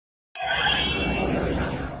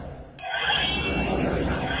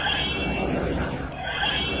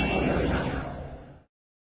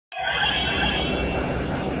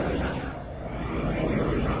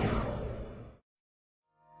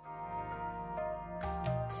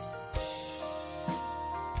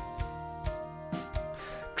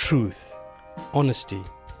Truth, honesty,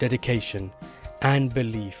 dedication, and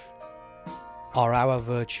belief are our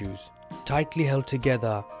virtues, tightly held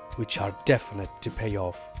together, which are definite to pay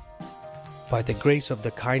off. By the grace of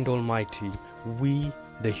the kind Almighty, we,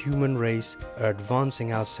 the human race, are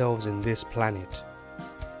advancing ourselves in this planet.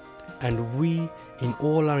 And we, in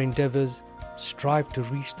all our endeavors, strive to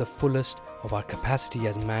reach the fullest of our capacity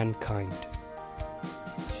as mankind.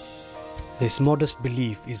 This modest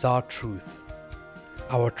belief is our truth.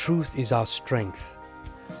 Our truth is our strength.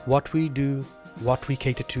 What we do, what we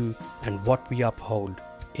cater to, and what we uphold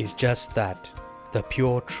is just that, the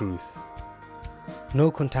pure truth.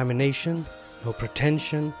 No contamination, no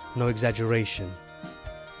pretension, no exaggeration.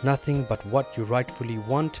 Nothing but what you rightfully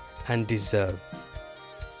want and deserve.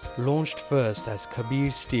 Launched first as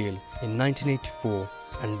Kabir Steel in 1984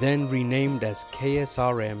 and then renamed as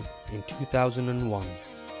KSRM in 2001.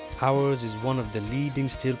 Ours is one of the leading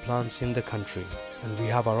steel plants in the country, and we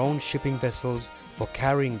have our own shipping vessels for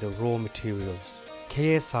carrying the raw materials.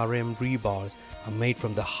 KSRM rebars are made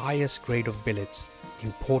from the highest grade of billets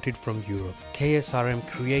imported from Europe. KSRM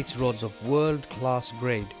creates rods of world-class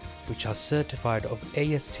grade which are certified of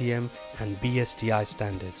ASTM and BSTI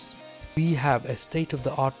standards. We have a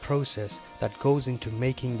state-of-the-art process that goes into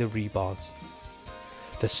making the rebars.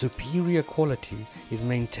 The superior quality is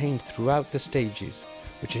maintained throughout the stages,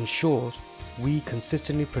 which ensures we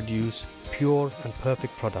consistently produce pure and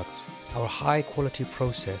perfect products. Our high quality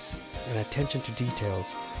process and attention to details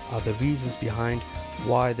are the reasons behind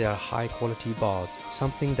why they are high quality bars,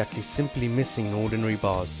 something that is simply missing in ordinary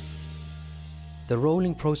bars. The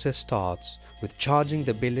rolling process starts with charging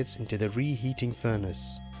the billets into the reheating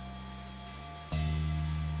furnace.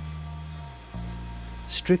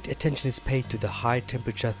 Strict attention is paid to the high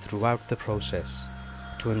temperature throughout the process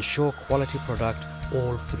to ensure quality product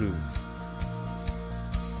all through.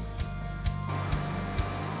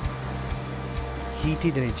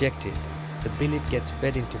 Heated and ejected, the billet gets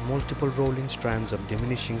fed into multiple rolling strands of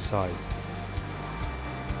diminishing size.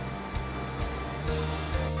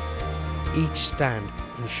 Each stand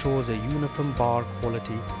ensures a uniform bar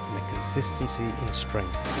quality and a consistency in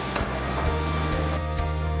strength.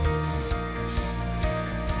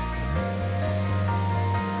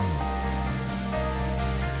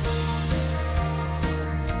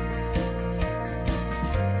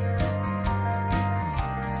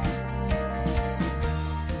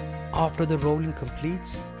 After the rolling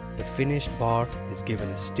completes, the finished bar is given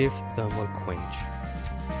a stiff thermal quench.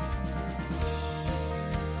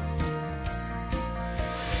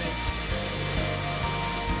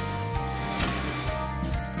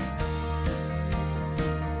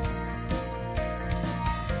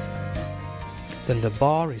 Then the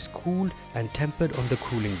bar is cooled and tempered on the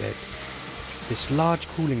cooling bed. This large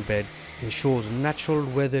cooling bed ensures natural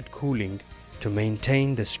weathered cooling to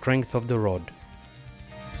maintain the strength of the rod.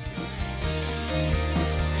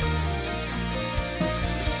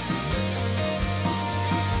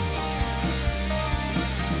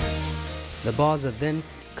 The bars are then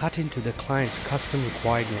cut into the client's custom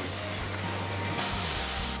required length.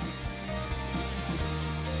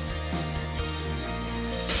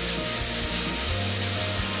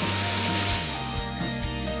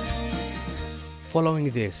 Following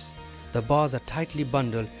this, the bars are tightly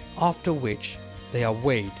bundled, after which they are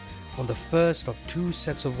weighed on the first of two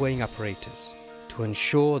sets of weighing apparatus to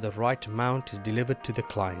ensure the right amount is delivered to the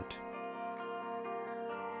client.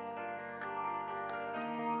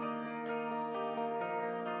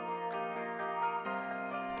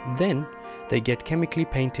 Then they get chemically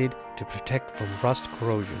painted to protect from rust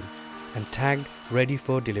corrosion and tagged ready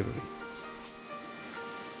for delivery.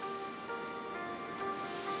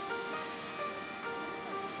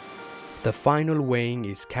 The final weighing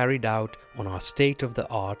is carried out on our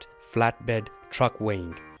state-of-the-art flatbed truck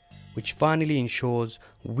weighing, which finally ensures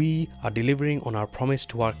we are delivering on our promise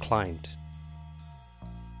to our client.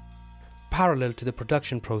 Parallel to the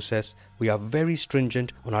production process, we are very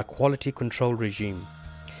stringent on our quality control regime.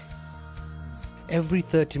 Every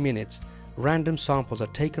 30 minutes, random samples are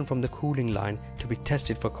taken from the cooling line to be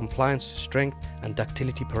tested for compliance to strength and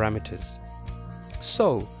ductility parameters.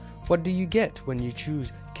 So, what do you get when you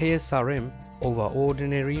choose KSRM over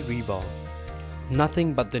ordinary rebar?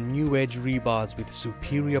 Nothing but the new edge rebars with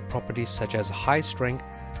superior properties such as high strength,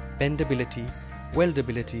 bendability,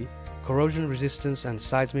 weldability, corrosion resistance and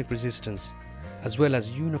seismic resistance. as well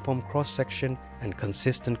as uniform cross-section and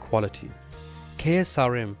consistent quality.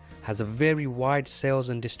 KSRM has a very wide sales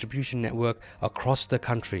and distribution network across the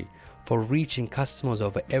country for reaching customers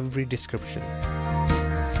of every description.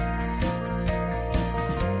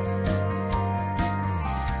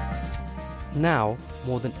 Now,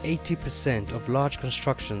 more than 80% of large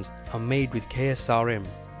constructions are made with KSRM.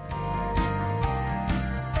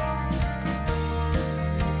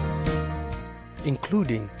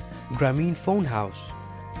 Including Grameen Phone House,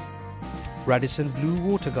 Radisson Blue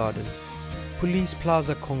Water Garden, Police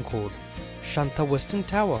Plaza Concord, Shanta Western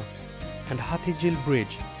Tower and Hathijil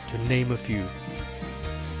Bridge, to name a few.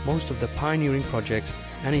 Most of the pioneering projects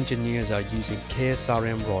and engineers are using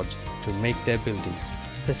KSRM rods to make their buildings.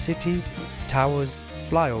 The cities, towers,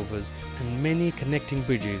 flyovers and many connecting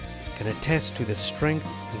bridges can attest to the strength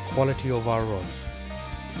and quality of our rods.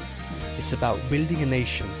 It's about building a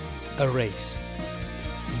nation, a race.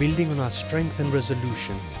 Building on our strength and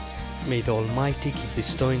resolution, may the Almighty keep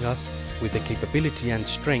bestowing us with the capability and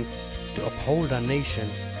strength to uphold our nation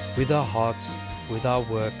with our hearts, with our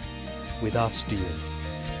work, with our steel.